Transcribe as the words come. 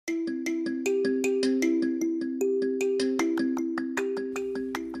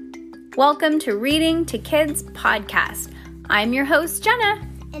Welcome to Reading to Kids podcast. I'm your host, Jenna.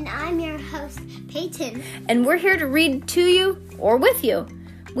 And I'm your host, Peyton. And we're here to read to you or with you.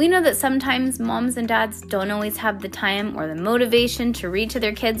 We know that sometimes moms and dads don't always have the time or the motivation to read to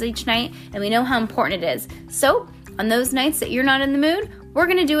their kids each night, and we know how important it is. So, on those nights that you're not in the mood, we're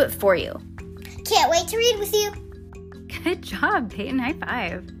going to do it for you. Can't wait to read with you. Good job, Peyton. High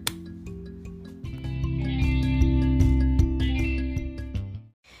five.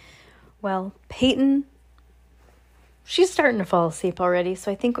 Well, Peyton, she's starting to fall asleep already,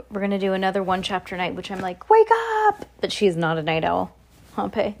 so I think we're going to do another one chapter night, which I'm like, wake up! But she's not a night owl, huh,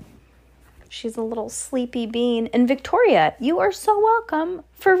 Pey? She's a little sleepy bean. And Victoria, you are so welcome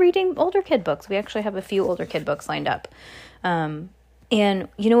for reading older kid books. We actually have a few older kid books lined up. And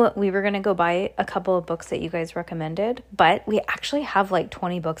you know what? We were going to go buy a couple of books that you guys recommended, but we actually have like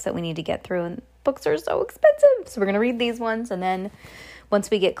 20 books that we need to get through, and books are so expensive. So we're going to read these ones, and then once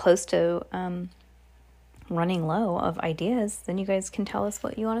we get close to running low of ideas, then you guys can tell us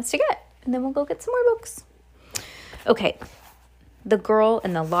what you want us to get, and then we'll go get some more books. Okay, The Girl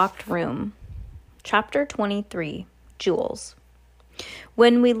in the Locked Room, Chapter 23, Jewels.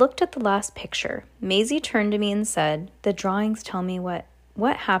 When we looked at the last picture, Maisie turned to me and said, "The drawings tell me what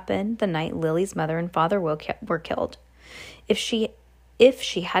happened the night Lily's mother and father were killed. If she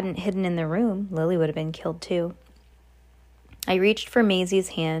hadn't hidden in the room, Lily would have been killed too." I reached for Maisie's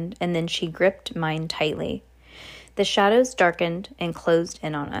hand, and then she gripped mine tightly. The shadows darkened and closed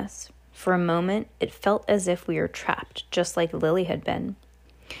in on us. For a moment, it felt as if we were trapped, just like Lily had been.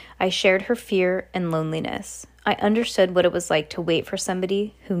 I shared her fear and loneliness. I understood what it was like to wait for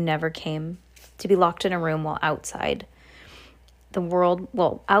somebody who never came, to be locked in a room while outside the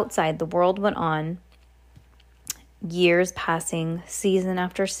world went on, years passing, season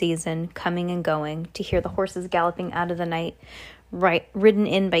after season, coming and going, to hear the horses galloping out of the night, ridden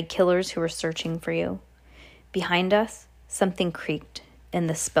in by killers who were searching for you. Behind us, something creaked, and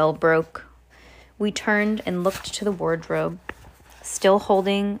the spell broke. We turned and looked to the wardrobe. Still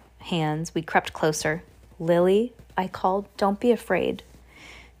holding hands, we crept closer. "Lily," I called, "don't be afraid."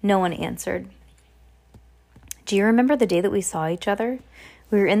 No one answered. "Do you remember the day that we saw each other?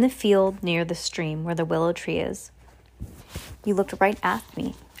 We were in the field near the stream where the willow tree is. You looked right at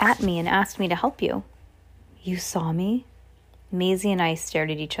me and asked me to help you." "You saw me?" Maisie and I stared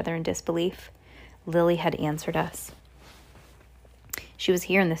at each other in disbelief. Lily had answered us. She was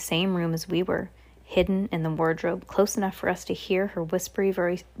here in the same room as we were, hidden in the wardrobe, close enough for us to hear her whispery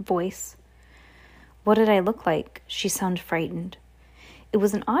voice. What did I look like? She sounded frightened. It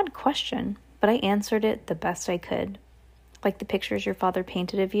was an odd question, but I answered it the best I could. "Like the pictures your father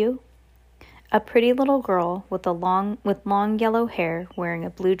painted of you? A pretty little girl with long yellow hair wearing a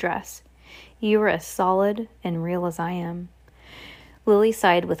blue dress. You were as solid and real as I am." Lily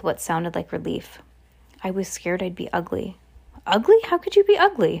sighed with what sounded like relief. "I was scared I'd be ugly." "Ugly? How could you be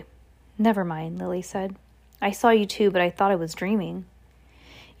ugly?" "Never mind," Lily said. "I saw you too, but I thought I was dreaming."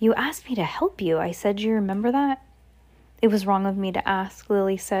 "You asked me to help you," I said. "Do you remember that?" "It was wrong of me to ask,"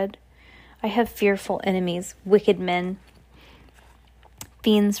 Lily said. "I have fearful enemies, wicked men,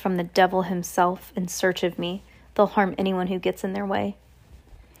 fiends from the devil himself in search of me. They'll harm anyone who gets in their way."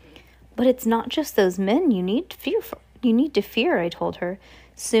 "But it's not just those men you need to fear," I told her.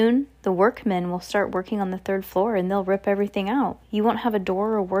 "Soon the workmen will start working on the 3rd floor, and they'll rip everything out. You won't have a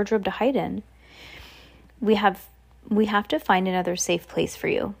door or a wardrobe to hide in. We have to find another safe place for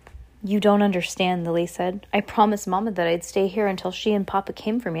you." "You don't understand," Lily said. "I promised Mama that I'd stay here until she and Papa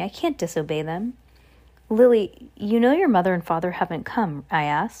came for me. I can't disobey them." "Lily, you know your mother and father haven't come?" I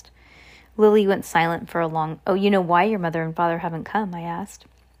asked. Lily went silent for a long... "Oh, you know why your mother and father haven't come?" I asked.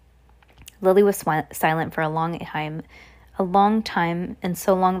 Lily was silent for a long time, and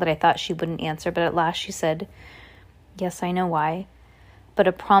so long that I thought she wouldn't answer, but at last she said, "Yes, I know why. But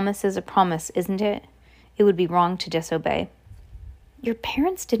a promise is a promise, isn't it? It would be wrong to disobey." "Your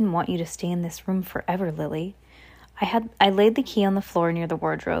parents didn't want you to stay in this room forever, Lily." I laid the key on the floor near the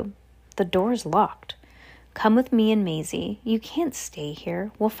wardrobe. "The door's locked. Come with me and Maisie. You can't stay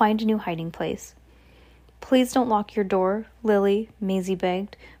here. We'll find a new hiding place." "Please don't lock your door, Lily," Maisie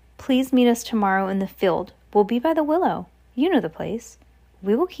begged. "Please meet us tomorrow in the field. We'll be by the willow. You know the place.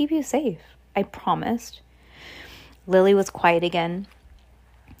 We will keep you safe," I promised. Lily was quiet again.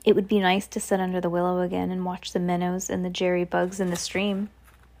 It would be nice to sit under the willow again and watch the minnows and the jerry bugs in the stream.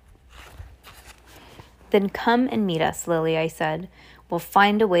 "Then come and meet us, Lily," I said. "We'll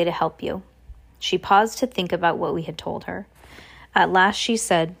find a way to help you." She paused to think about what we had told her. At last she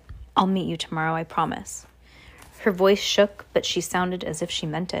said, "I'll meet you tomorrow, I promise." Her voice shook, but she sounded as if she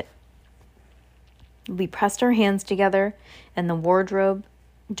meant it. We pressed our hands together, and the wardrobe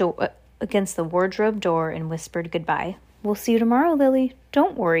against the wardrobe door and whispered goodbye. We'll see you tomorrow, Lily.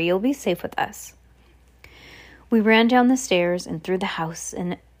 Don't worry, you'll be safe with us. We ran down the stairs and through the house,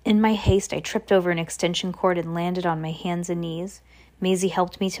 and in my haste, I tripped over an extension cord and landed on my hands and knees. Maisie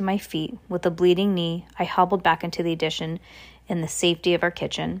helped me to my feet. With a bleeding knee, I hobbled back into the addition in the safety of our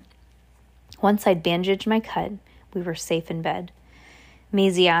kitchen. Once I'd bandaged my cut, we were safe in bed.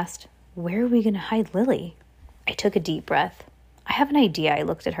 Maisie asked, "Where are we going to hide Lily?" I took a deep breath. "I have an idea," I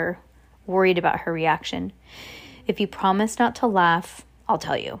looked at her, worried about her reaction. "If you promise not to laugh, I'll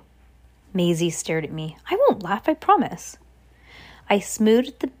tell you." Maisie stared at me. "I won't laugh, I promise." I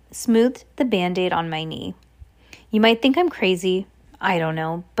smoothed the Band-Aid on my knee. "You might think I'm crazy. I don't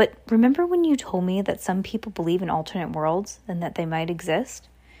know. But remember when you told me that some people believe in alternate worlds and that they might exist?"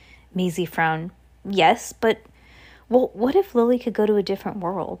 Maisie frowned. "Yes, but, well, what if Lily could go to a different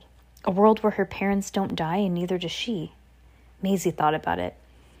world? A world where her parents don't die and neither does she." Maisie thought about it.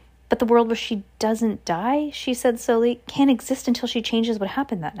 "But the world where she doesn't die," she said slowly, "can't exist until she changes what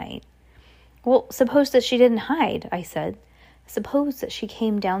happened that night." "Well, suppose that she didn't hide," I said. "Suppose that she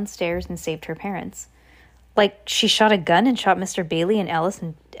came downstairs and saved her parents. Like she shot a gun and shot Mr. Bailey and Ellis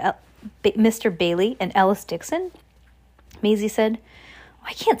Dixon?" Maisie said,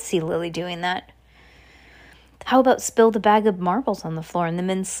 "I can't see Lily doing that." "How about spill the bag of marbles on the floor and the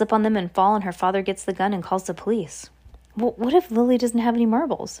men slip on them and fall and her father gets the gun and calls the police? Well, what if Lily doesn't have any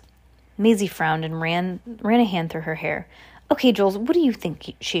marbles?" Maisie frowned and ran a hand through her hair. "Okay, Jules, what do you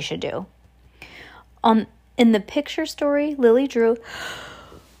think she should do?" In the picture story, Lily drew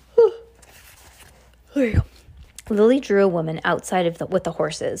a woman outside with the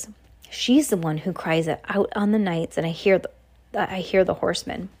horses. She's the one who cries out on the nights, and I hear the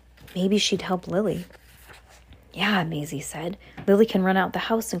horsemen. Maybe she'd help Lily. "Yeah," Maisie said. "Lily can run out the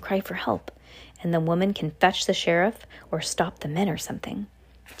house and cry for help, and the woman can fetch the sheriff or stop the men or something.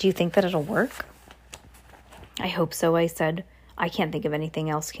 Do you think that it'll work?" "I hope so," I said. "I can't think of anything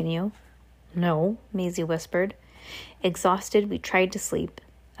else, can you?" "No," Maisie whispered. Exhausted, we tried to sleep.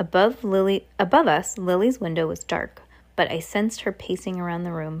 Above us, Lily's window was dark, but I sensed her pacing around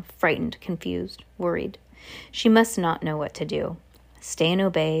the room, frightened, confused, worried. She must not know what to do. Stay and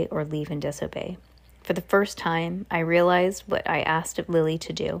obey or leave and disobey. For the first time, I realized what I asked of Lily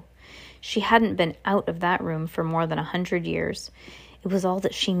to do. She hadn't been out of that room for more than 100 years. It was all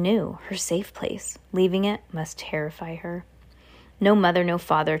that she knew, her safe place. Leaving it must terrify her. No mother, no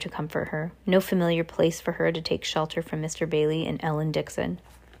father to comfort her. No familiar place for her to take shelter from Mr. Bailey and Ellis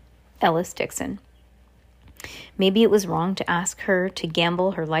Dixon. Maybe it was wrong to ask her to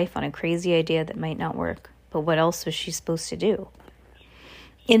gamble her life on a crazy idea that might not work. But what else was she supposed to do?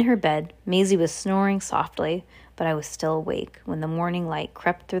 In her bed, Maisie was snoring softly, but I was still awake when the morning light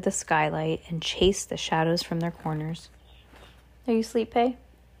crept through the skylight and chased the shadows from their corners. "Are you asleep, Pay?"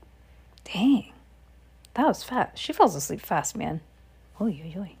 "Dang, that was fast. She falls asleep fast, man." Oy,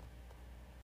 oy, oy.